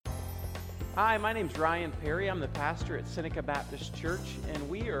Hi, my name's Ryan Perry. I'm the pastor at Seneca Baptist Church, and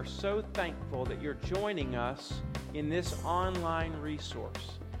we are so thankful that you're joining us in this online resource.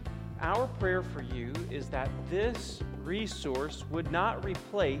 Our prayer for you is that this resource would not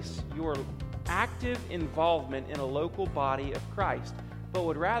replace your active involvement in a local body of Christ, but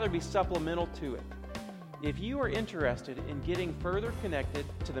would rather be supplemental to it. If you are interested in getting further connected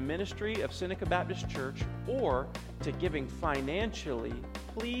to the ministry of Seneca Baptist Church or to giving financially,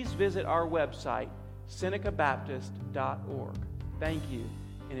 please visit our website, senecabaptist.org. Thank you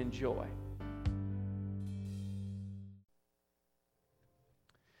and enjoy.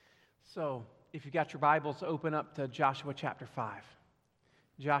 So, if you got your Bibles, open up to Joshua chapter 5.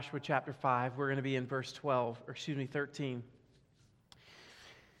 Joshua chapter 5, we're going to be in verse 13.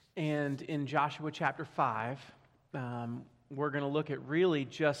 And in Joshua chapter 5, we're going to look at really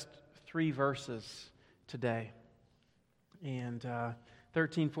just 3 verses today. And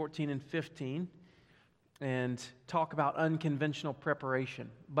 13, 14, and 15, and talk about unconventional preparation.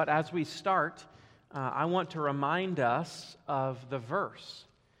 But as we start, I want to remind us of the verse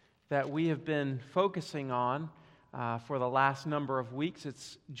that we have been focusing on for the last number of weeks.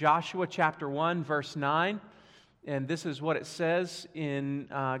 It's Joshua chapter 1, verse 9. And this is what it says in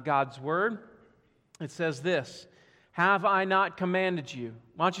God's Word. It says this, "Have I not commanded you?"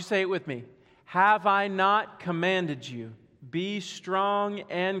 Why don't you say it with me? "Have I not commanded you? Be strong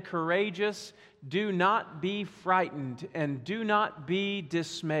and courageous. Do not be frightened and do not be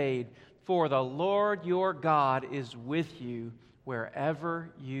dismayed. For the Lord your God is with you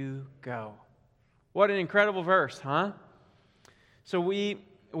wherever you go." What an incredible verse, huh? So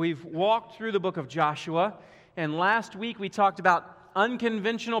we've walked through the book of Joshua. And last week we talked about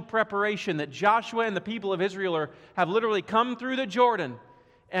unconventional preparation, that Joshua and the people of Israel have literally come through the Jordan.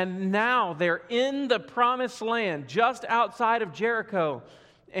 And now they're in the promised land, just outside of Jericho.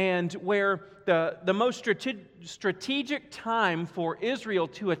 And where the most strategic time for Israel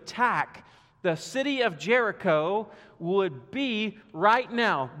to attack the city of Jericho would be right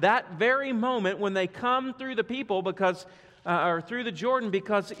now. That very moment when they come through the people or through the Jordan,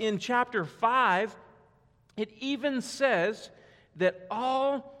 because in chapter 5, it even says that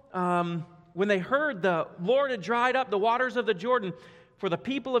when they heard the Lord had dried up the waters of the Jordan for the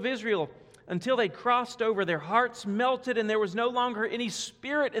people of Israel until they crossed over, their hearts melted and there was no longer any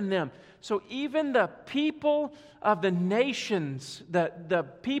spirit in them. So even the people of the nations, the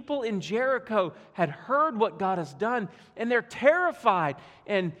people in Jericho had heard what God has done and they're terrified.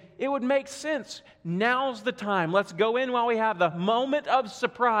 And it would make sense. Now's the time. Let's go in while we have the moment of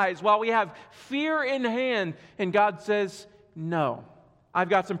surprise, while we have fear in hand. And God says, no, I've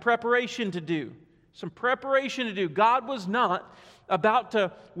got some preparation to do. God was not about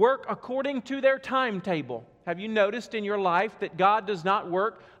to work according to their timetable. Have you noticed in your life that God does not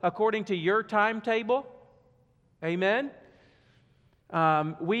work according to your timetable? Amen?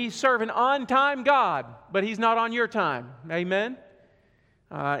 We serve an on-time God, but He's not on your time. Amen?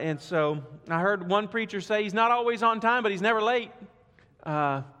 And so I heard one preacher say He's not always on time, but He's never late.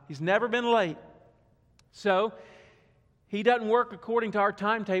 He's never been late. So He doesn't work according to our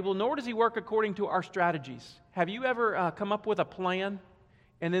timetable, nor does He work according to our strategies. Have you ever come up with a plan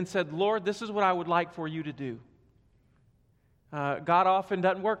and then said, "Lord, this is what I would like for you to do"? God often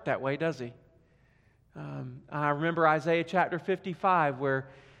doesn't work that way, does He? I remember Isaiah chapter 55 where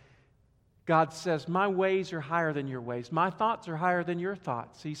God says, "My ways are higher than your ways. My thoughts are higher than your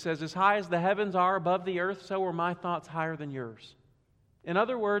thoughts." He says, "As high as the heavens are above the earth, so are my thoughts higher than yours." In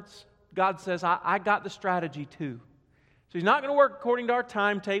other words, God says, I got the strategy too. So He's not going to work according to our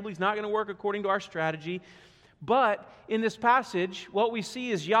timetable. He's not going to work according to our strategy. But in this passage, what we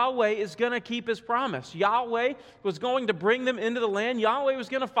see is Yahweh is going to keep His promise. Yahweh was going to bring them into the land. Yahweh was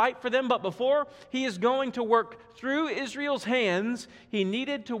going to fight for them. But before He is going to work through Israel's hands, He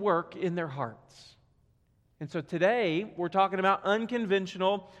needed to work in their hearts. And so today, we're talking about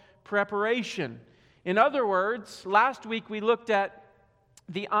unconventional preparation. In other words, last week we looked at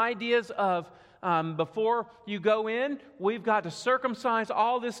the ideas of before you go in, we've got to circumcise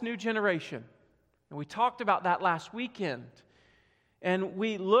all this new generation. And we talked about that last weekend. And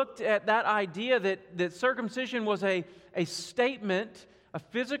we looked at that idea that circumcision was a statement, a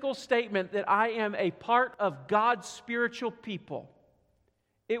physical statement that I am a part of God's spiritual people.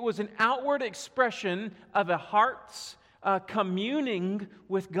 It was an outward expression of a heart's communing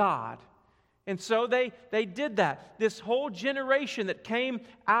with God. And so they did that. This whole generation that came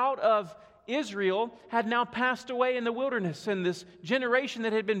out of Israel had now passed away in the wilderness, and this generation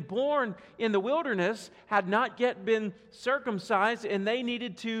that had been born in the wilderness had not yet been circumcised, and they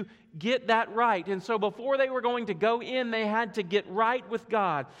needed to get that right. And so before they were going to go in, they had to get right with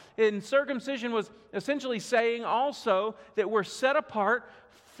God. And circumcision was essentially saying also that we're set apart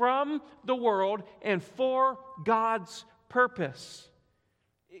from the world and for God's purpose.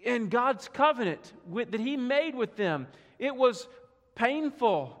 And God's covenant that He made with them, it was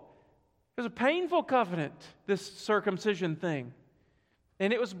painful. It was a painful covenant, this circumcision thing.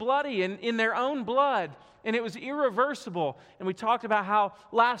 And it was bloody and in their own blood. And it was irreversible. And we talked about how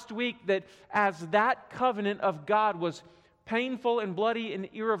last week that as that covenant of God was painful and bloody and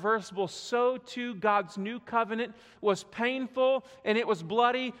irreversible, so too God's new covenant was painful and it was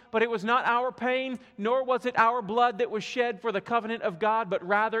bloody, but it was not our pain, nor was it our blood that was shed for the covenant of God, but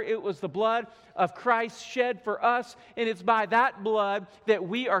rather it was the blood of Christ shed for us, and it's by that blood that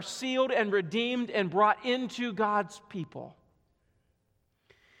we are sealed and redeemed and brought into God's people.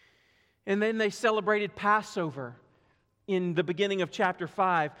 And then they celebrated Passover in the beginning of chapter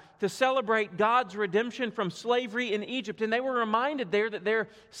 5 to celebrate God's redemption from slavery in Egypt. And they were reminded there that their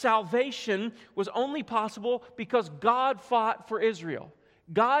salvation was only possible because God fought for Israel.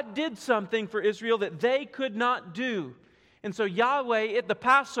 God did something for Israel that they could not do. And so Yahweh at the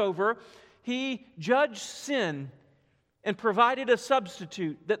Passover, He judged sin and provided a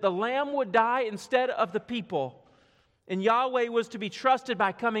substitute, that the lamb would die instead of the people. And Yahweh was to be trusted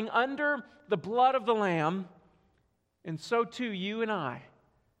by coming under the blood of the lamb. And so too, you and I,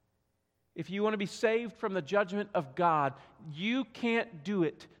 if you want to be saved from the judgment of God, you can't do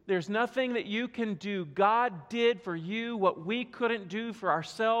it. There's nothing that you can do. God did for you what we couldn't do for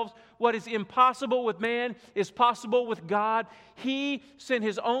ourselves. What is impossible with man is possible with God. He sent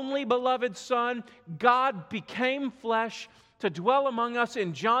His only beloved Son. God became flesh to dwell among us,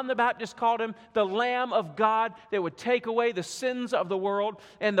 and John the Baptist called Him the Lamb of God that would take away the sins of the world.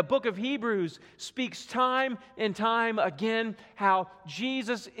 And the book of Hebrews speaks time and time again how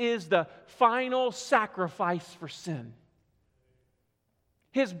Jesus is the final sacrifice for sin.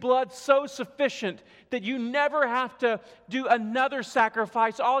 His blood so sufficient that you never have to do another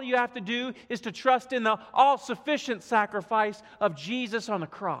sacrifice. All you have to do is to trust in the all-sufficient sacrifice of Jesus on the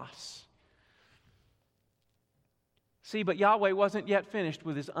cross. See, but Yahweh wasn't yet finished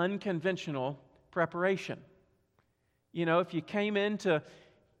with His unconventional preparation. You know, if you came into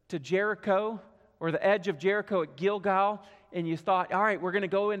Jericho or the edge of Jericho at Gilgal and you thought, all right, we're going to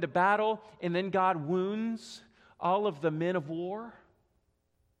go into battle, and then God wounds all of the men of war,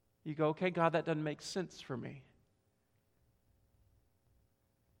 you go, okay, God, that doesn't make sense for me.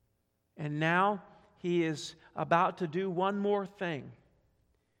 And now He is about to do one more thing.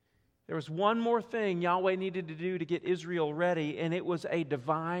 There was one more thing Yahweh needed to do to get Israel ready, and it was a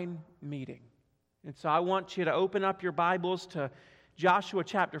divine meeting. And so I want you to open up your Bibles to Joshua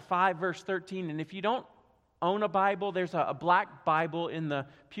chapter 5, verse 13. And if you don't own a Bible, there's a black Bible in the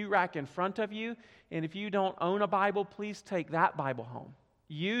pew rack in front of you. And if you don't own a Bible, please take that Bible home.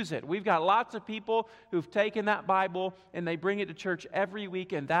 Use it. We've got lots of people who've taken that Bible and they bring it to church every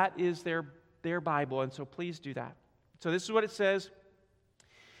week, and that is their Bible. And so please do that. So this is what it says.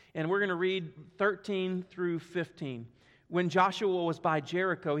 And we're going to read 13 through 15. When Joshua was by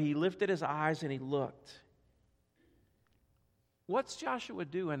Jericho, he lifted his eyes and he looked. What's Joshua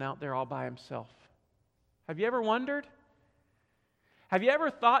doing out there all by himself? Have you ever wondered? Have you ever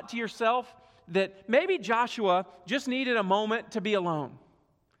thought to yourself that maybe Joshua just needed a moment to be alone?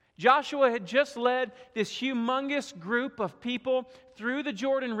 Joshua had just led this humongous group of people through the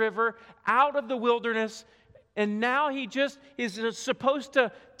Jordan River, out of the wilderness, and now he just is supposed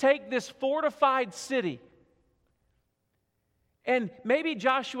to take this fortified city. And maybe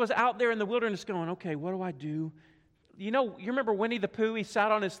Joshua's out there in the wilderness going, okay, what do I do? You know, you remember Winnie the Pooh? He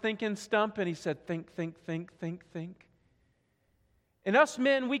sat on his thinking stump and he said, think, think, think, think, think. And us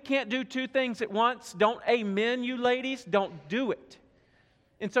men, we can't do two things at once. Don't amen, you ladies. Don't do it.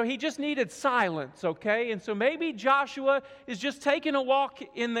 And so he just needed silence, okay? And so maybe Joshua is just taking a walk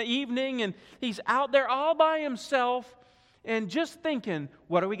in the evening and he's out there all by himself and just thinking,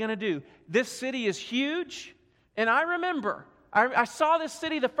 what are we going to do? This city is huge. And I remember, I saw this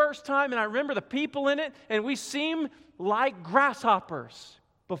city the first time and I remember the people in it, and we seem like grasshoppers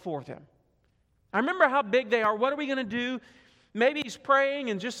before them. I remember how big they are. What are we going to do? Maybe he's praying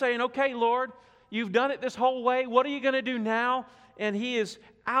and just saying, okay, Lord, you've done it this whole way. What are you going to do now? And he is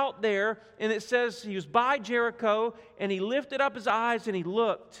out there, and it says he was by Jericho, and he lifted up his eyes and he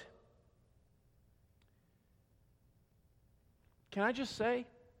looked. Can I just say,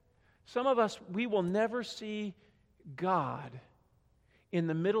 some of us, we will never see God in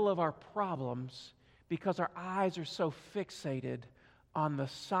the middle of our problems because our eyes are so fixated on the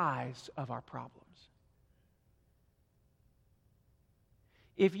size of our problems.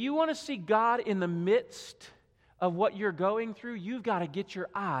 If you want to see God in the midst of what you're going through, you've got to get your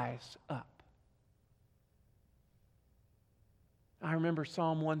eyes up. I remember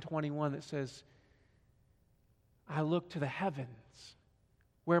Psalm 121 that says, I look to the heavens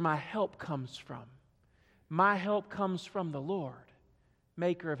where my help comes from. My help comes from the Lord,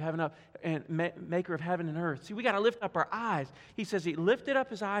 maker of heaven and earth. See, we got to lift up our eyes. He says he lifted up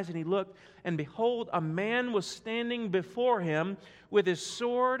his eyes and he looked, and behold, a man was standing before him with his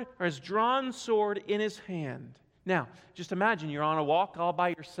sword, or his drawn sword, in his hand. Now, just imagine you're on a walk all by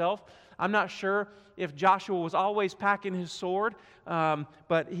yourself. I'm not sure if Joshua was always packing his sword,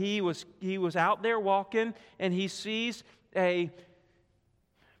 but he was out there walking, and he sees a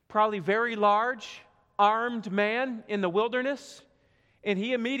probably very large armed man in the wilderness, and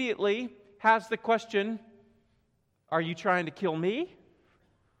he immediately has the question, are you trying to kill me,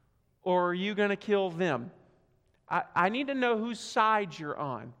 or are you going to kill them? I need to know whose side you're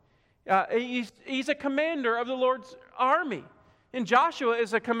on. He's a commander of the Lord's army, and Joshua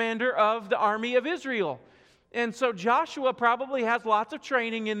is a commander of the army of Israel. And so Joshua probably has lots of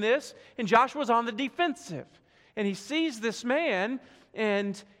training in this, and Joshua's on the defensive. And he sees this man,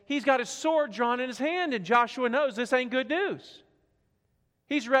 and he's got his sword drawn in his hand, and Joshua knows this ain't good news.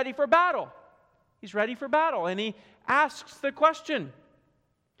 He's ready for battle. He's ready for battle. And he asks the question,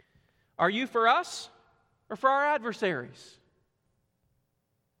 are you for us or for our adversaries?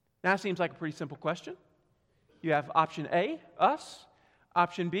 Now, that seems like a pretty simple question. You have option A, us.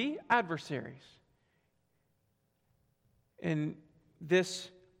 Option B, adversaries. And this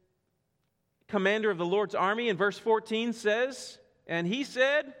commander of the Lord's army in verse 14 says, and he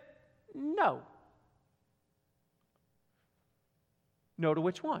said, no. No to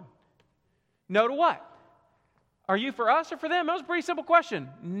which one? No to what? Are you for us or for them? That was a pretty simple question.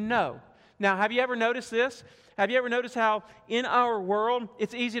 No. Now, have you ever noticed this? Have you ever noticed how in our world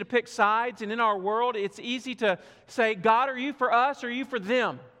it's easy to pick sides, and in our world it's easy to say, God, are you for us or are you for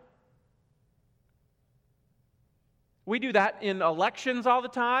them? We do that in elections all the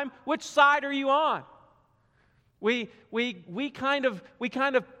time. Which side are you on? We kind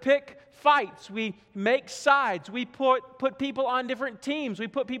of pick fights. We make sides. We put people on different teams. We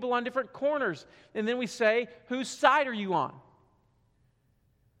put people on different corners. And then we say, whose side are you on?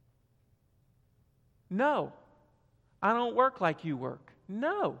 No. I don't work like you work.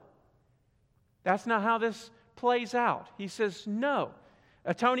 No. That's not how this plays out. He says no.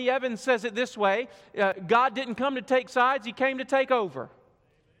 Tony Evans says it this way, God didn't come to take sides, He came to take over.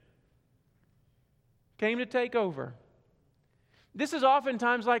 Came to take over. This is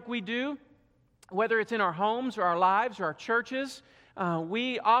oftentimes like we do, whether it's in our homes or our lives or our churches.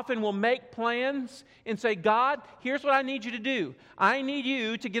 We often will make plans and say, God, here's what I need you to do. I need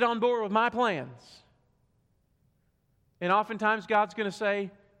you to get on board with my plans. And oftentimes God's going to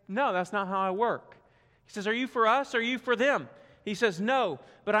say, no, that's not how I work. He says, are you for us or are you for them? He says, no,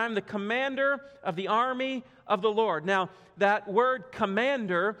 but I'm the commander of the army of the Lord. Now, that word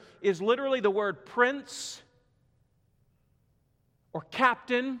commander is literally the word prince or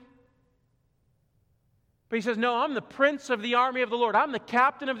captain. But he says, no, I'm the prince of the army of the Lord. I'm the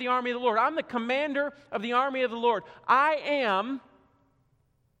captain of the army of the Lord. I'm the commander of the army of the Lord. I am. Do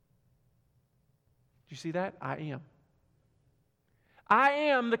you see that? I am. I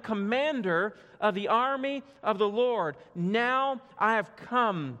am the commander of the army of the Lord. Now I have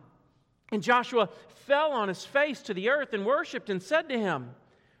come. And Joshua fell on his face to the earth and worshipped and said to him,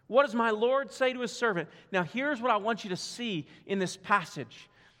 what does my Lord say to his servant? Now here's what I want you to see in this passage.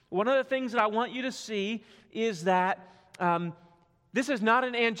 One of the things that I want you to see is that this is not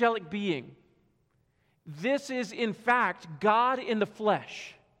an angelic being. This is, in fact, God in the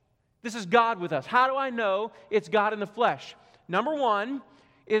flesh. This is God with us. How do I know it's God in the flesh? Number one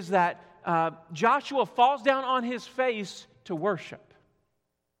is that Joshua falls down on his face to worship.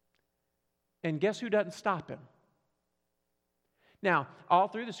 And guess who doesn't stop him? Now, all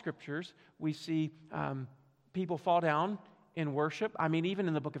through the Scriptures, we see people fall down in worship. I mean, even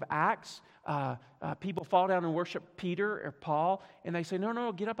in the book of Acts, people fall down and worship Peter or Paul, and they say,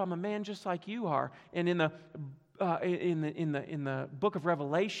 no, get up, I'm a man just like you are. And in the book of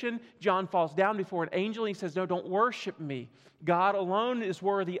Revelation, John falls down before an angel. And he says, no, don't worship me. God alone is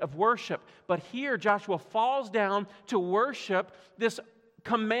worthy of worship. But here, Joshua falls down to worship this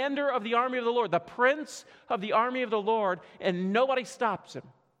commander of the army of the Lord, the prince of the army of the Lord, and nobody stops him.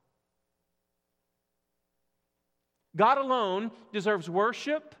 God alone deserves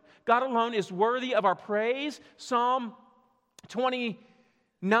worship. God alone is worthy of our praise. Psalm 23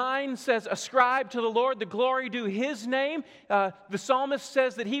 9 says, ascribe to the Lord the glory due His name. The psalmist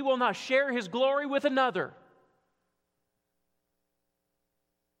says that he will not share his glory with another.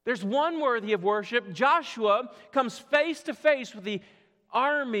 There's one worthy of worship. Joshua comes face to face with the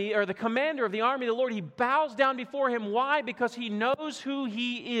army, or the commander of the army of the Lord. He bows down before him. Why? Because he knows who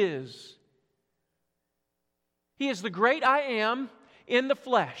he is. He is the great I am in the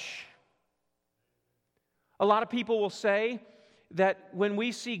flesh. A lot of people will say that when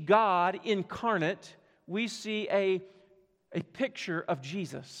we see God incarnate, we see a picture of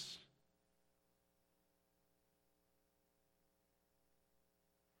Jesus.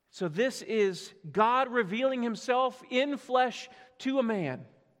 So this is God revealing Himself in flesh to a man.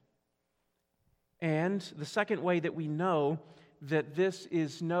 And the second way that we know that this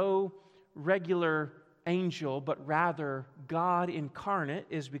is no regular angel, but rather God incarnate,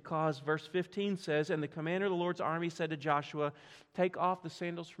 is because verse 15 says, and the commander of the Lord's army said to Joshua, take off the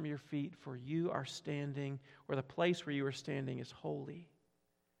sandals from your feet, for you are standing, or the place where you are standing is holy.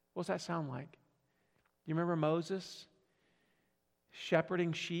 What does that sound like? You remember Moses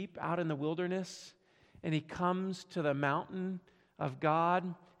shepherding sheep out in the wilderness, and he comes to the mountain of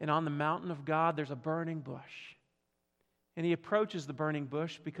God, and on the mountain of God there's a burning bush. And he approaches the burning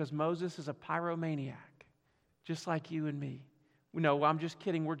bush because Moses is a pyromaniac, just like you and me. No, I'm just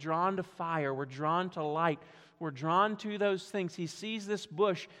kidding. We're drawn to fire. We're drawn to light. We're drawn to those things. He sees this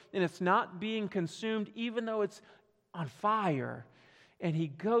bush, and it's not being consumed, even though it's on fire. And he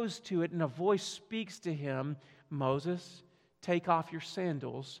goes to it, and a voice speaks to him, Moses, take off your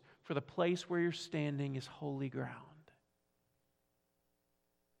sandals, for the place where you're standing is holy ground.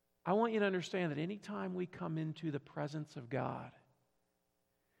 I want you to understand that anytime we come into the presence of God,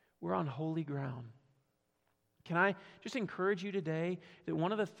 we're on holy ground. Can I just encourage you today that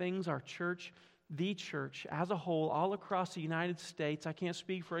one of the things our church, the church as a whole, all across the United States, I can't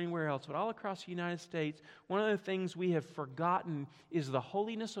speak for anywhere else, but all across the United States, one of the things we have forgotten is the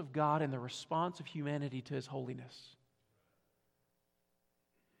holiness of God and the response of humanity to His holiness.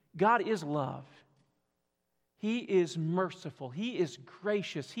 God is love. He is merciful. He is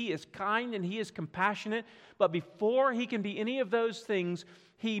gracious. He is kind and He is compassionate. But before He can be any of those things,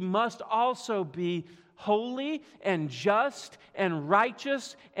 He must also be holy and just and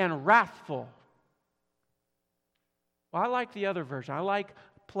righteous and wrathful. Well, I like the other version. I like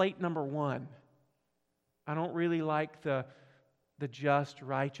plate number 1. I don't really like the just,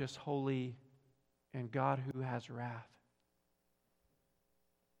 righteous, holy, and God who has wrath.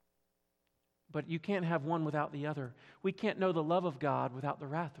 But you can't have one without the other. We can't know the love of God without the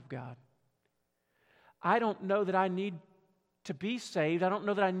wrath of God. I don't know that I need to be saved. I don't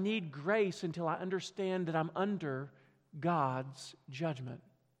know that I need grace until I understand that I'm under God's judgment.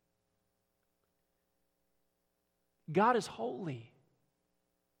 God is holy.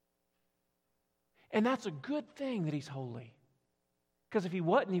 And that's a good thing that He's holy. Because if He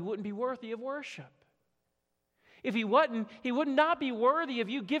wasn't, He wouldn't be worthy of worship. If He wasn't, He would not be worthy of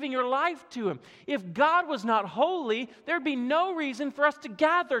you giving your life to Him. If God was not holy, there'd be no reason for us to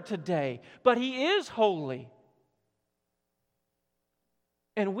gather today. But He is holy.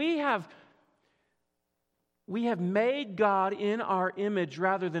 And we have made God in our image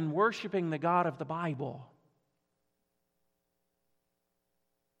rather than worshiping the God of the Bible.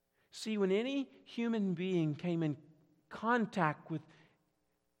 See, when any human being came in contact with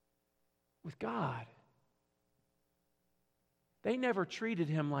God, they never treated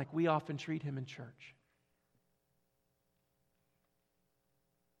Him like we often treat Him in church.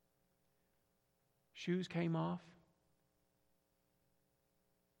 Shoes came off,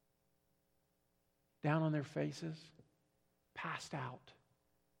 down on their faces, passed out,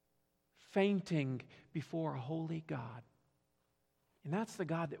 fainting before a holy God. And that's the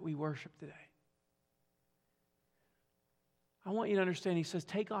God that we worship today. I want you to understand, He says,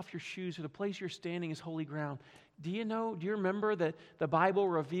 take off your shoes, for the place you're standing is holy ground. Do you remember that the Bible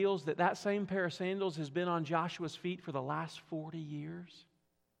reveals that that same pair of sandals has been on Joshua's feet for the last 40 years?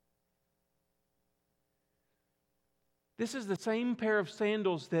 This is the same pair of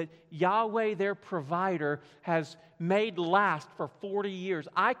sandals that Yahweh, their provider, has made last for 40 years.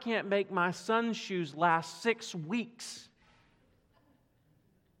 I can't make my son's shoes last 6 weeks.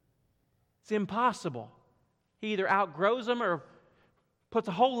 It's impossible. He either outgrows them or puts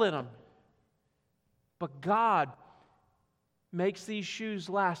a hole in them. But God makes these shoes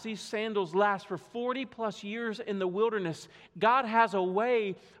last. These sandals last for 40 plus years in the wilderness. God has a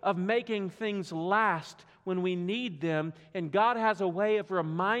way of making things last when we need them. And God has a way of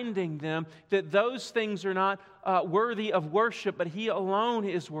reminding them that those things are not worthy of worship, but He alone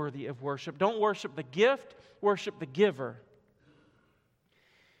is worthy of worship. Don't worship the gift, worship the giver.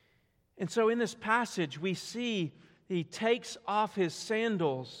 And so in this passage, we see he takes off his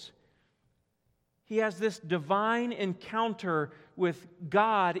sandals. He has this divine encounter with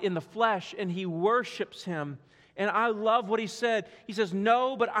God in the flesh, and he worships him. And I love what he said. He says,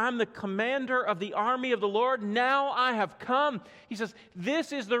 "No, but I'm the commander of the army of the Lord. Now I have come." He says,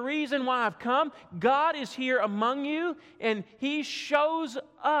 "This is the reason why I've come. God is here among you, and he shows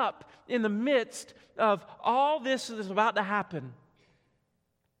up in the midst of all this that is about to happen."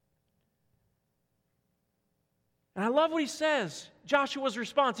 And I love what he says. Joshua's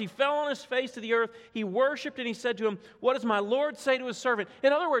response, he fell on his face to the earth, he worshiped, and he said to him, "What does my Lord say to his servant?"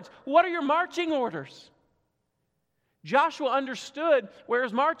 In other words, what are your marching orders? Joshua understood where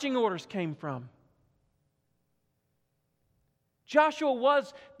his marching orders came from. Joshua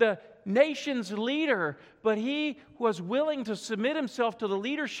was the nation's leader, but he was willing to submit himself to the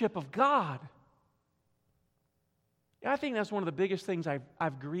leadership of God. I think that's one of the biggest things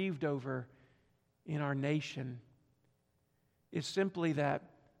I've grieved over in our nation, is simply that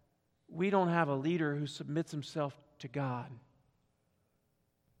we don't have a leader who submits himself to God.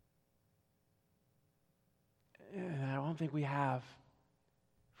 And I don't think we have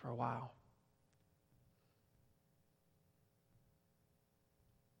for a while.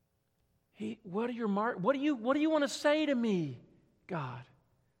 What do you want to say to me, God?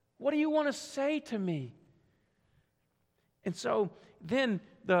 What do you want to say to me? And so then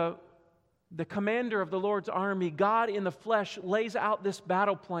the commander of the Lord's army, God in the flesh, lays out this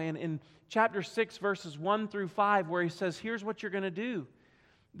battle plan in chapter 6, verses 1 through 5, where he says, here's what you're going to do.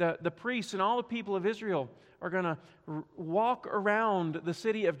 The priests and all the people of Israel are going to walk around the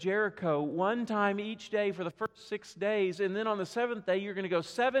city of Jericho one time each day for the first 6 days, and then on the seventh day, you're going to go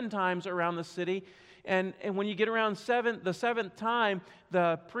 7 times around the city. And when you get around the seventh time,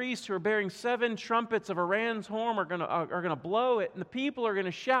 the priests who are bearing 7 trumpets of a ram's horn are going to blow it, and the people are going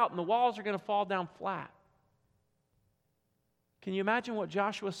to shout, and the walls are going to fall down flat. Can you imagine what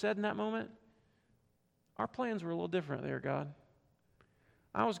Joshua said in that moment? Our plans were a little different there, God.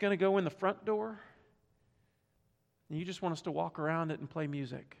 I was going to go in the front door, and you just want us to walk around it and play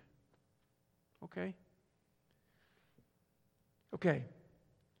music. Okay.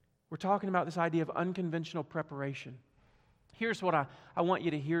 We're talking about this idea of unconventional preparation. Here's what I want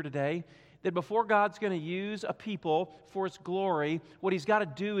you to hear today. That before God's going to use a people for His glory, what He's got to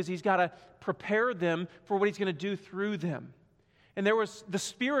do is He's got to prepare them for what He's going to do through them. And there was the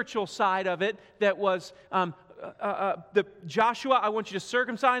spiritual side of it that was Joshua, I want you to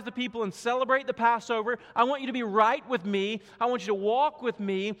circumcise the people and celebrate the Passover. I want you to be right with me. I want you to walk with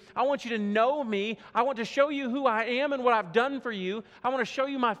me. I want you to know me. I want to show you who I am and what I've done for you. I want to show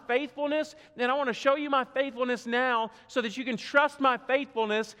you my faithfulness, and I want to show you my faithfulness now so that you can trust my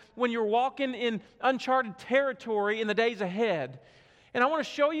faithfulness when you're walking in uncharted territory in the days ahead. And I want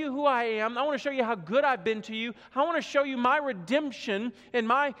to show you who I am. I want to show you how good I've been to you. I want to show you my redemption and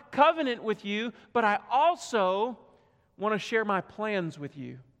my covenant with you. But I also want to share my plans with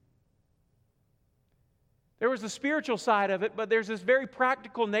you. There was the spiritual side of it, but there's this very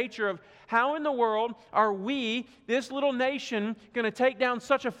practical nature of how in the world are we, this little nation, going to take down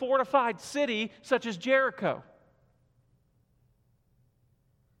such a fortified city such as Jericho?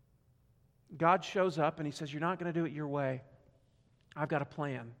 God shows up and He says, you're not going to do it your way. I've got a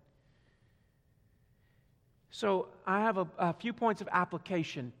plan. So I have a few points of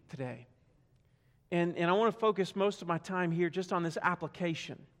application today. And I want to focus most of my time here just on this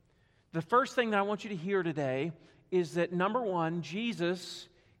application. The first thing that I want you to hear today is that, number one, Jesus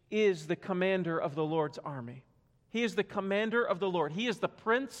is the commander of the Lord's army. He is the commander of the Lord. He is the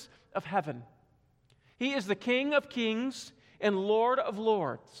Prince of Heaven. He is the King of Kings and Lord of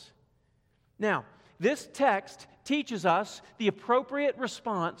Lords. Now, this text teaches us the appropriate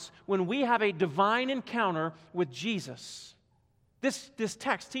response when we have a divine encounter with Jesus. This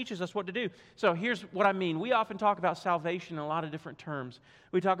text teaches us what to do. So here's what I mean. We often talk about salvation in a lot of different terms.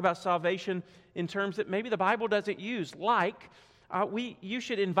 We talk about salvation in terms that maybe the Bible doesn't use, like you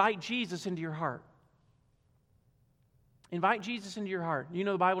should invite Jesus into your heart. Invite Jesus into your heart. You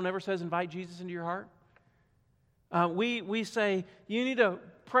know the Bible never says invite Jesus into your heart. We say you need to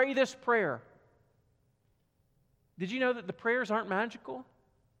pray this prayer. Did you know that the prayers aren't magical?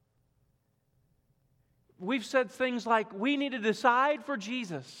 We've said things like, we need to decide for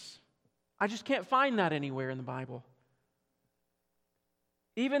Jesus. I just can't find that anywhere in the Bible.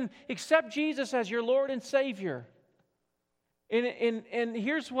 Even accept Jesus as your Lord and Savior. And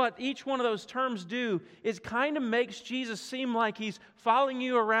here's what each one of those terms do. It kind of makes Jesus seem like He's following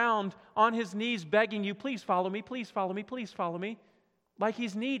you around on His knees, begging you, please follow me, please follow me, please follow me. Like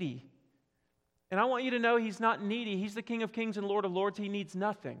He's needy. And I want you to know He's not needy. He's the King of Kings and Lord of Lords. He needs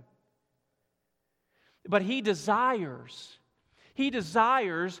nothing. But He desires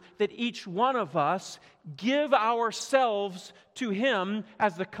that each one of us give ourselves to Him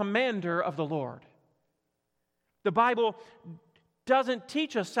as the commander of the Lord. The Bible doesn't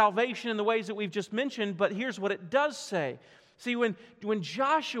teach us salvation in the ways that we've just mentioned, but here's what it does say. See, when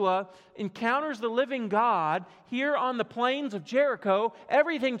Joshua encounters the living God here on the plains of Jericho,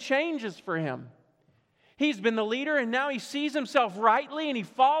 everything changes for him. He's been the leader, and now he sees himself rightly, and he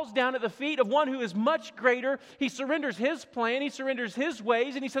falls down at the feet of one who is much greater. He surrenders his plan, he surrenders his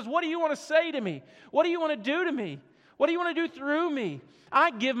ways, and he says, what do you want to say to me? What do you want to do to me? What do you want to do through me?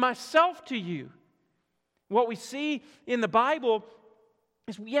 I give myself to you. What we see in the Bible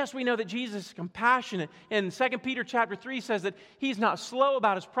is, yes, we know that Jesus is compassionate. And 2 Peter chapter 3 says that He's not slow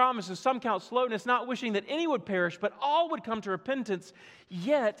about His promises. Some count slowness, not wishing that any would perish, but all would come to repentance.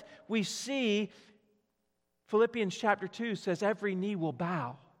 Yet we see Philippians chapter 2 says every knee will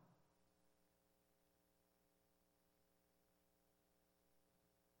bow.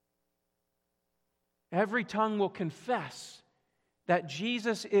 Every tongue will confess that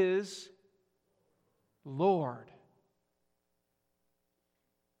Jesus is Lord.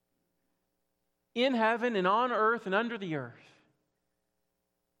 In heaven and on earth and under the earth,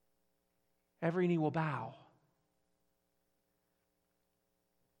 every knee will bow.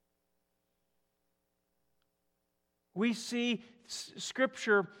 We see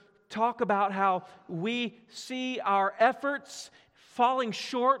Scripture talk about how we see our efforts falling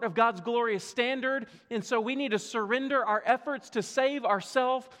short of God's glorious standard, and so we need to surrender our efforts to save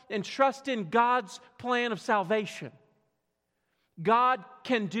ourselves and trust in God's plan of salvation. God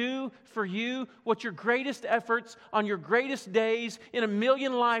can do for you what your greatest efforts on your greatest days in a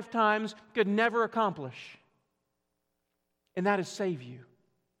million lifetimes could never accomplish, and that is save you.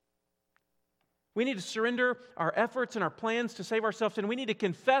 We need to surrender our efforts and our plans to save ourselves, and we need to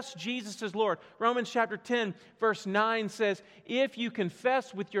confess Jesus as Lord. Romans chapter 10, verse 9 says, if you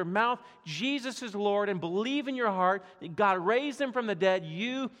confess with your mouth Jesus is Lord and believe in your heart that God raised Him from the dead,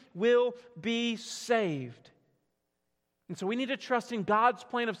 you will be saved. And so we need to trust in God's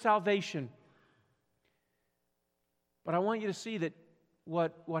plan of salvation. But I want you to see that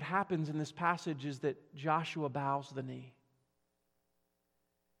what happens in this passage is that Joshua bows the knee.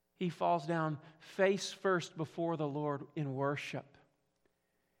 He falls down face first before the Lord in worship.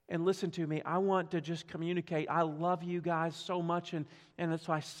 And listen to me, I want to just communicate. I love you guys so much, and that's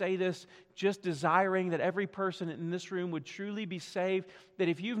why I say this, just desiring that every person in this room would truly be saved, that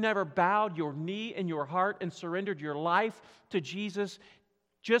if you've never bowed your knee and your heart and surrendered your life to Jesus,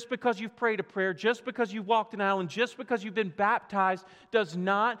 just because you've prayed a prayer, just because you've walked an aisle, and just because you've been baptized does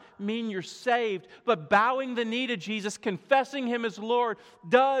not mean you're saved. But bowing the knee to Jesus, confessing Him as Lord,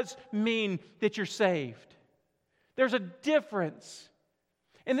 does mean that you're saved. There's a difference.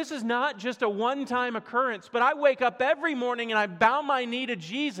 And this is not just a one-time occurrence, but I wake up every morning and I bow my knee to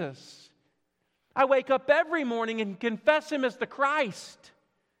Jesus. I wake up every morning and confess Him as the Christ.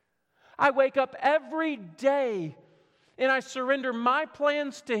 I wake up every day and I surrender my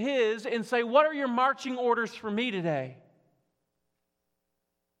plans to His and say, what are your marching orders for me today?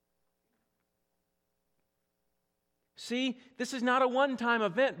 See, this is not a one-time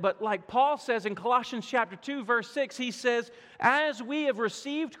event, but like Paul says in Colossians chapter 2, verse 6, he says, as we have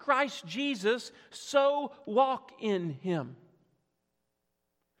received Christ Jesus, so walk in Him.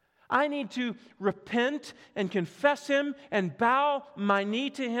 I need to repent and confess Him and bow my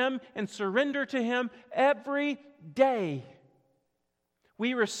knee to Him and surrender to Him every day.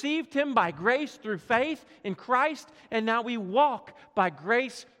 We received Him by grace through faith in Christ, and now we walk by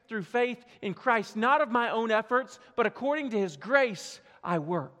grace through faith in Christ, not of my own efforts, but according to His grace, I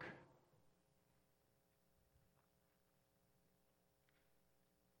work.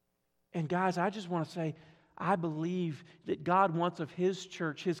 And guys, I just want to say, I believe that God wants of His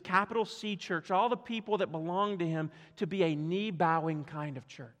church, His capital C church, all the people that belong to Him, to be a knee-bowing kind of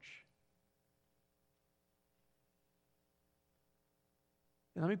church.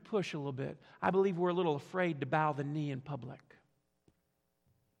 And let me push a little bit. I believe we're a little afraid to bow the knee in public.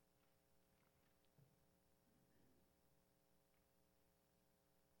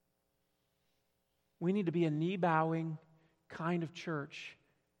 We need to be a knee-bowing kind of church.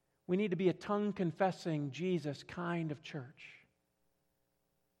 We need to be a tongue-confessing Jesus kind of church.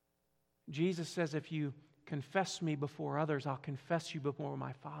 Jesus says, if you confess me before others, I'll confess you before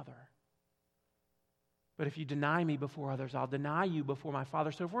my Father. But if you deny me before others, I'll deny you before my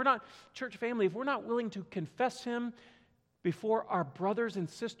Father. So if we're not, church family, if we're not willing to confess Him before our brothers and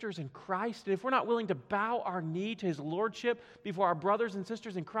sisters in Christ, and if we're not willing to bow our knee to His Lordship before our brothers and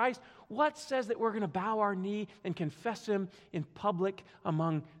sisters in Christ, what says that we're going to bow our knee and confess Him in public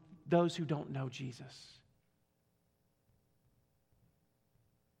among those who don't know Jesus.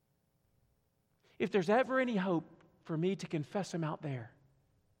 If there's ever any hope for me to confess Him out there,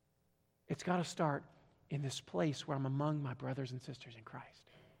 it's got to start in this place where I'm among my brothers and sisters in Christ.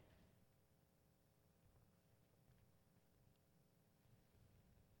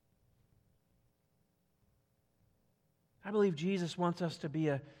 I believe Jesus wants us to be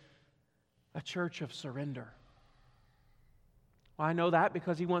a church of surrender. Well, I know that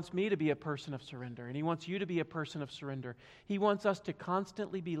because He wants me to be a person of surrender, and He wants you to be a person of surrender. He wants us to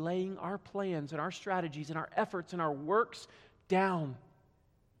constantly be laying our plans and our strategies and our efforts and our works down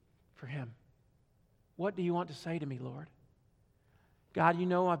for Him. What do you want to say to me, Lord? God, you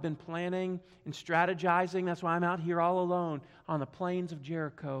know I've been planning and strategizing. That's why I'm out here all alone on the plains of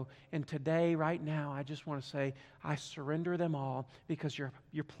Jericho. And today, right now, I just want to say, I surrender them all because your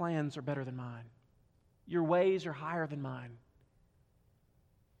plans are better than mine. Your ways are higher than mine.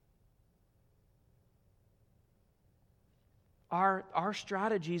 Our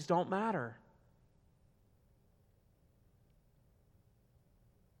strategies don't matter.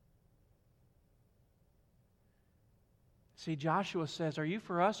 See, Joshua says, are you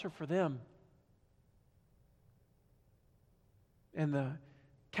for us or for them? And the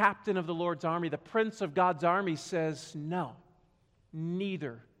captain of the Lord's army, the prince of God's army says, no,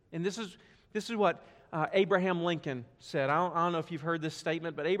 neither. And this is what Abraham Lincoln said. I don't know if you've heard this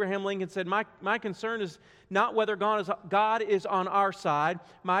statement, but Abraham Lincoln said, my concern is not whether God is on our side.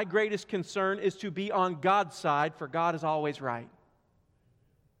 My greatest concern is to be on God's side, for God is always right.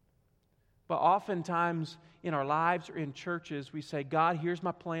 But oftentimes in our lives or in churches, we say, God, here's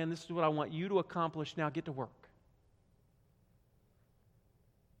my plan. This is what I want you to accomplish. Now get to work.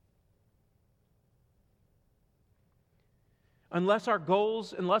 Unless our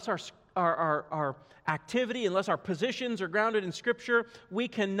goals, unless our activity, unless our positions are grounded in Scripture, we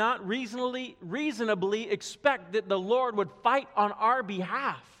cannot reasonably expect that the Lord would fight on our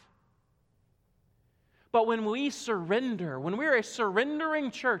behalf. But when we surrender, when we're a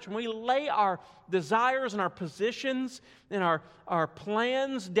surrendering church, when we lay our desires and our positions and our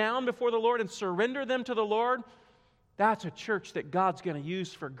plans down before the Lord and surrender them to the Lord, that's a church that God's going to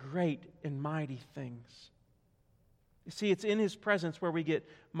use for great and mighty things. You see, it's in His presence where we get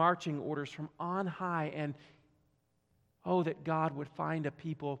marching orders from on high. And oh, that God would find a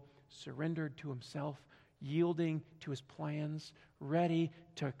people surrendered to Himself, yielding to His plans, ready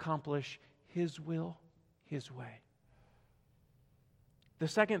to accomplish His will, His way. The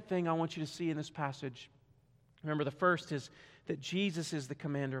second thing I want you to see in this passage, remember, the first is that Jesus is the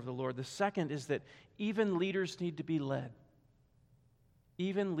commander of the Lord. The second is that even leaders need to be led.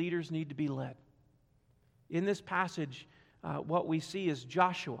 Even leaders need to be led. In this passage, what we see is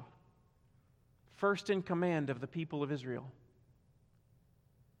Joshua, first in command of the people of Israel.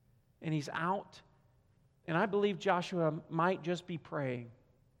 And he's out, and I believe Joshua might just be praying,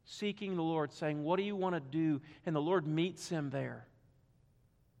 seeking the Lord, saying, what do you want to do? And the Lord meets him there.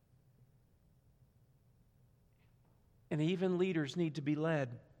 And even leaders need to be led.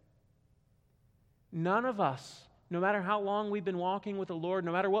 None of us, no matter how long we've been walking with the Lord,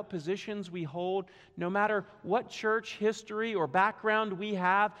 no matter what positions we hold, no matter what church history or background we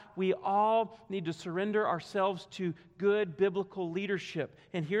have, we all need to surrender ourselves to good biblical leadership.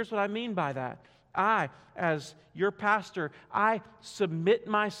 And here's what I mean by that. I, as your pastor, I submit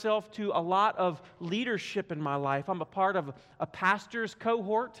myself to a lot of leadership in my life. I'm a part of a pastor's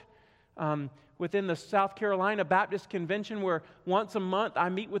cohort within the South Carolina Baptist Convention, where once a month I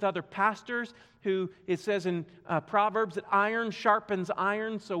meet with other pastors who, it says in Proverbs, that iron sharpens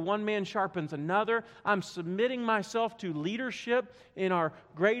iron, so one man sharpens another. I'm submitting myself to leadership in our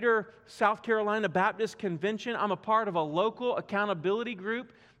greater South Carolina Baptist Convention. I'm a part of a local accountability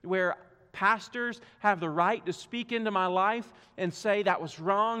group where pastors have the right to speak into my life and say, that was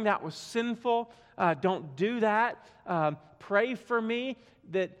wrong, that was sinful, don't do that. Pray for me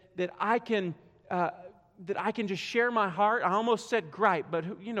that I can just share my heart. I almost said gripe, but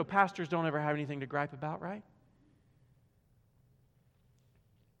pastors don't ever have anything to gripe about, right?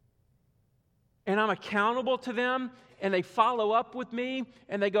 And I'm accountable to them, and they follow up with me,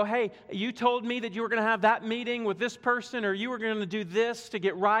 and they go, hey, you told me that you were going to have that meeting with this person, or you were going to do this to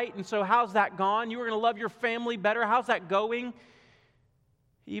get right, and so how's that gone? You were going to love your family better. How's that going?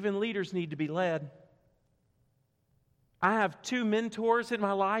 Even leaders need to be led. I have 2 mentors in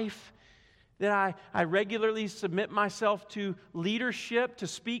my life that I regularly submit myself to leadership to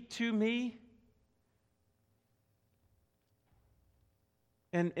speak to me.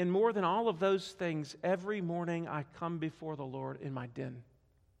 And more than all of those things, every morning I come before the Lord in my den.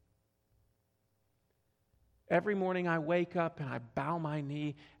 Every morning I wake up and I bow my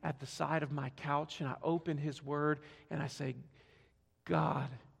knee at the side of my couch and I open His Word and I say, God,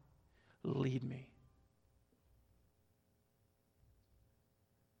 lead me.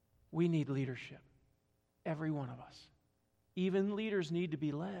 We need leadership. Every one of us. Even leaders need to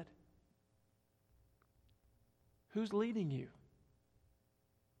be led. Who's leading you?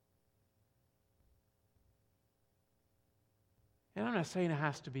 And I'm not saying it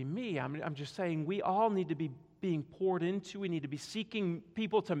has to be me. I'm just saying we all need to be being poured into. We need to be seeking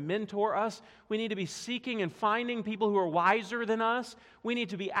people to mentor us. We need to be seeking and finding people who are wiser than us. We need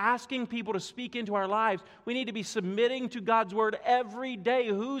to be asking people to speak into our lives. We need to be submitting to God's Word every day.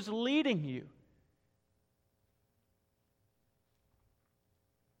 Who's leading you?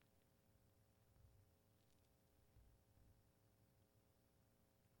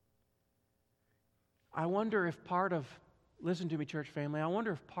 I wonder if part of, listen to me, church family, I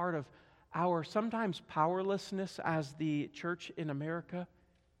wonder if part of our sometimes powerlessness as the church in America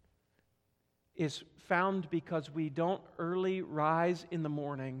is found because we don't early rise in the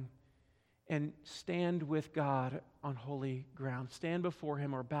morning and stand with God on holy ground, stand before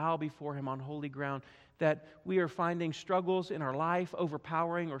Him or bow before Him on holy ground, that we are finding struggles in our life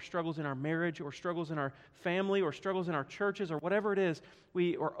overpowering, or struggles in our marriage, or struggles in our family, or struggles in our churches, or whatever it is.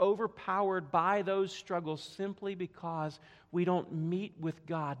 We are overpowered by those struggles simply because we don't meet with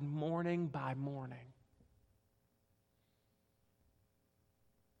God morning by morning.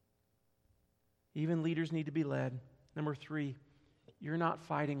 Even leaders need to be led. Number 3, you're not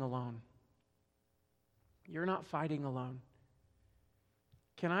fighting alone. You're not fighting alone.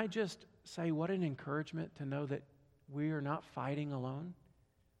 Can I just say what an encouragement to know that we are not fighting alone?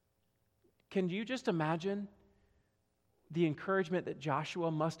 Can you just imagine the encouragement that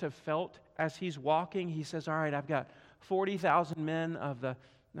Joshua must have felt as he's walking? He says, all right, I've got 40,000 men of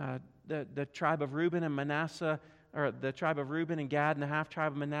the tribe of Reuben and Manasseh, or the tribe of Reuben and Gad and the half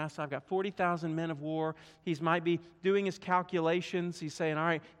tribe of Manasseh. I've got 40,000 men of war. He might be doing his calculations. He's saying, all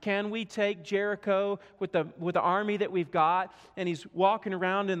right, can we take Jericho with the army that we've got? And he's walking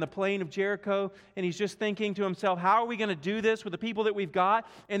around in the plain of Jericho, and he's just thinking to himself, how are we going to do this with the people that we've got?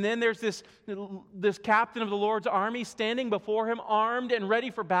 And then there's this captain of the Lord's army standing before him, armed and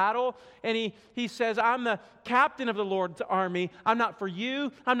ready for battle. And he says, I'm the captain of the Lord's army. I'm not for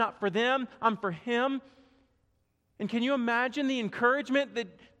you. I'm not for them. I'm for Him. And can you imagine the encouragement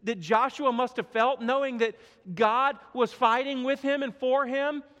that Joshua must have felt, knowing that God was fighting with him and for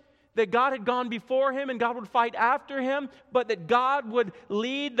him, that God had gone before him and God would fight after him, but that God would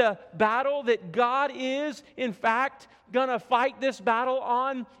lead the battle, that God is, in fact, going to fight this battle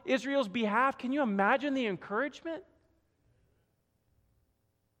on Israel's behalf? Can you imagine the encouragement?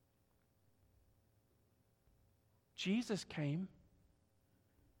 Jesus came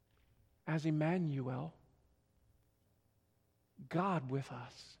as Emmanuel, God with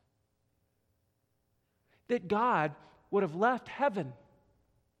us. That God would have left heaven,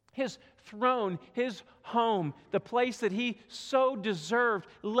 His throne, His home, the place that He so deserved,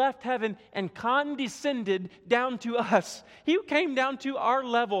 left heaven and condescended down to us. He came down to our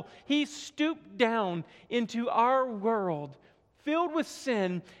level. He stooped down into our world, filled with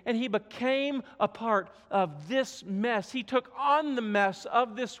sin, and He became a part of this mess. He took on the mess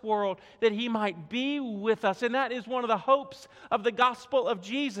of this world that He might be with us. And that is one of the hopes of the gospel of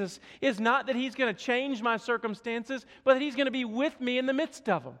Jesus, is not that He's going to change my circumstances, but that He's going to be with me in the midst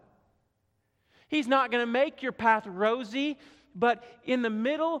of them. He's not going to make your path rosy, but in the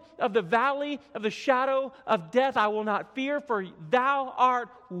middle of the valley of the shadow of death, I will not fear, for Thou art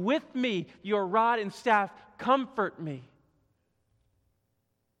with me. Your rod and staff comfort me.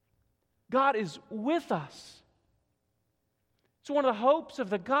 God is with us. So one of the hopes of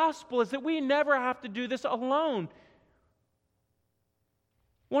the gospel is that we never have to do this alone.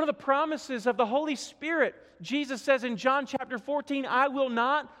 One of the promises of the Holy Spirit, Jesus says in John chapter 14, I will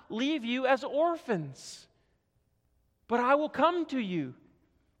not leave you as orphans, but I will come to you.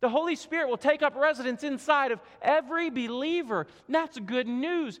 The Holy Spirit will take up residence inside of every believer. And that's good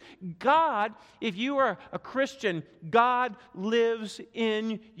news. God, if you are a Christian, God lives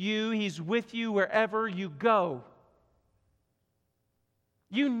in you. He's with you wherever you go.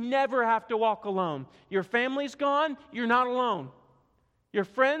 You never have to walk alone. Your family's gone, you're not alone. Your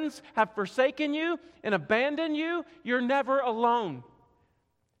friends have forsaken you and abandoned you, you're never alone.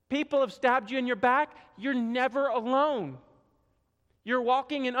 People have stabbed you in your back, you're never alone. You're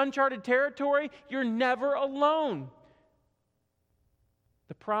walking in uncharted territory, you're never alone.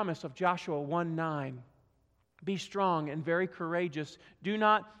 The promise of Joshua 1:9, be strong and very courageous. Do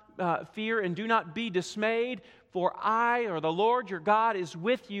not fear and do not be dismayed, for I, or the Lord your God, is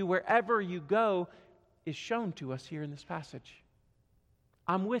with you wherever you go. is shown to us here in this passage.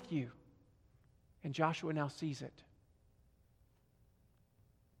 I'm with you. And Joshua now sees it.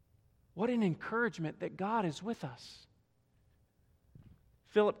 What an encouragement that God is with us.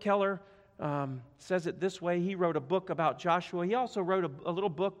 Philip Keller says it this way. He wrote a book about Joshua. He also wrote a little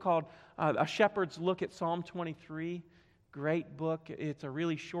book called A Shepherd's Look at Psalm 23. Great book. It's a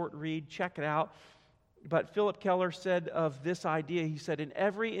really short read. Check it out. But Philip Keller said of this idea, he said, in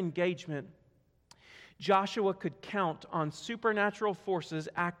every engagement, Joshua could count on supernatural forces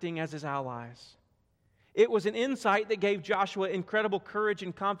acting as his allies. It was an insight that gave Joshua incredible courage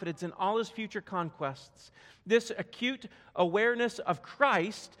and confidence in all his future conquests. This acute awareness of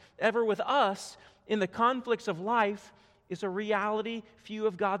Christ ever with us in the conflicts of life is a reality few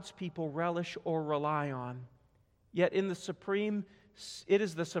of God's people relish or rely on. Yet it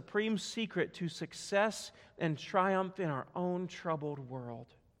is the supreme secret to success and triumph in our own troubled world.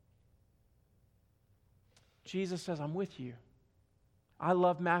 Jesus says, I'm with you. I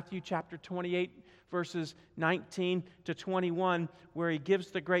love Matthew chapter 28, verses 19 to 21, where he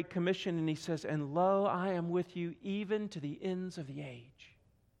gives the Great Commission and he says, and lo, I am with you even to the ends of the age.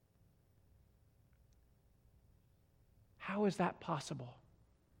 How is that possible?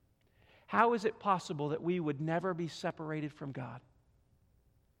 How is it possible that we would never be separated from God?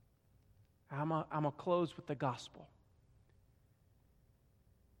 I'm going to close with the gospel.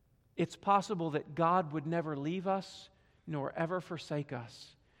 It's possible that God would never leave us nor ever forsake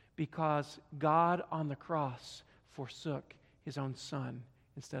us because God on the cross forsook His own Son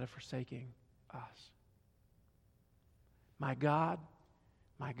instead of forsaking us. My God,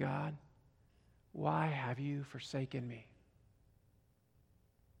 why have you forsaken me?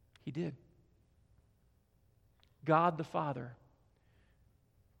 He did. God the Father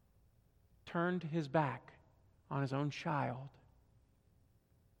turned His back on His own child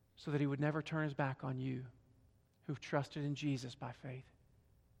so that He would never turn His back on you who've trusted in Jesus by faith.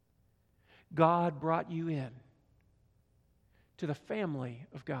 God brought you in to the family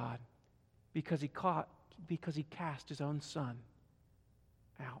of God because He cast His own Son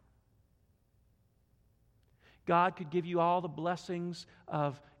out. God could give you all the blessings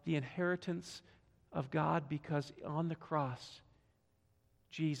of the inheritance of God because on the cross,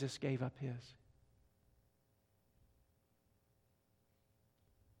 Jesus gave up His.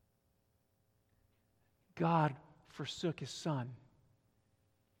 God forsook His Son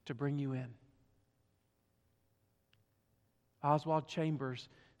to bring you in. Oswald Chambers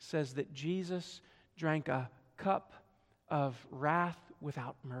says that Jesus drank a cup of wrath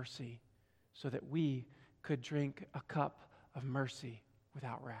without mercy so that we could drink a cup of mercy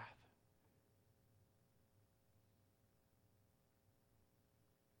without wrath.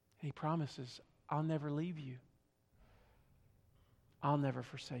 And He promises, I'll never leave you. I'll never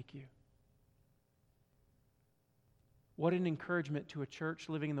forsake you. What an encouragement to a church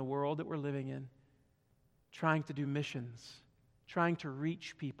living in the world that we're living in, trying to do missions, trying to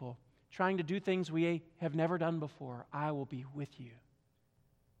reach people, trying to do things we have never done before. I will be with you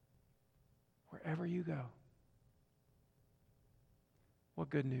wherever you go. What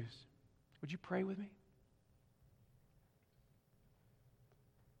good news. Would you pray with me?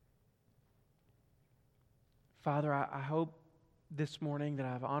 Father, I hope this morning that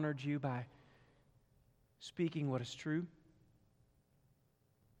I've honored you by speaking what is true.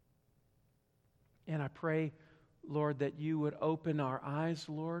 And I pray, Lord, that you would open our eyes,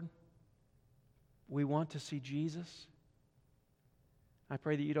 Lord. We want to see Jesus. I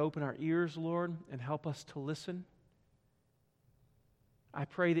pray that you'd open our ears, Lord, and help us to listen. I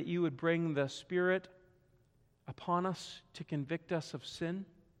pray that you would bring the Spirit upon us to convict us of sin,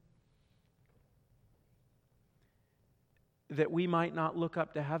 that we might not look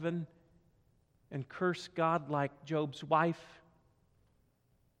up to heaven and curse God like Job's wife,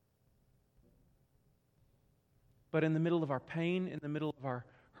 but in the middle of our pain, in the middle of our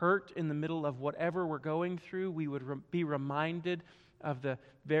hurt, in the middle of whatever we're going through, we would be reminded of the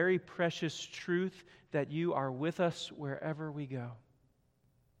very precious truth that you are with us wherever we go.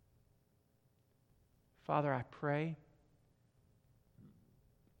 Father, I pray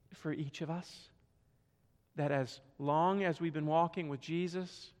for each of us that as long as we've been walking with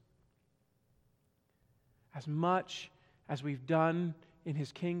Jesus, as much as we've done in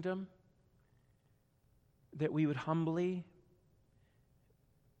His kingdom, that we would humbly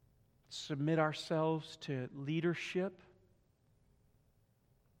submit ourselves to leadership,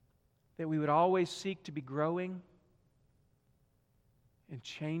 that we would always seek to be growing and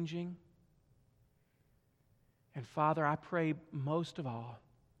changing. And Father, I pray most of all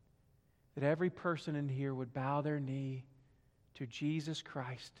that every person in here would bow their knee to Jesus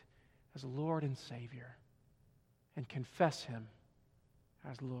Christ as Lord and Savior and confess Him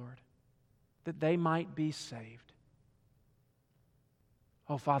as Lord, that they might be saved.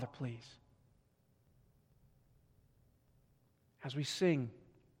 Oh, Father, please, as we sing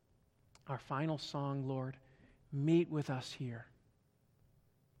our final song, Lord, meet with us here.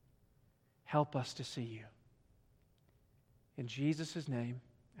 Help us to see you. In Jesus' name,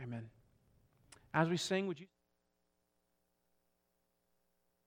 amen. As we sing, would you...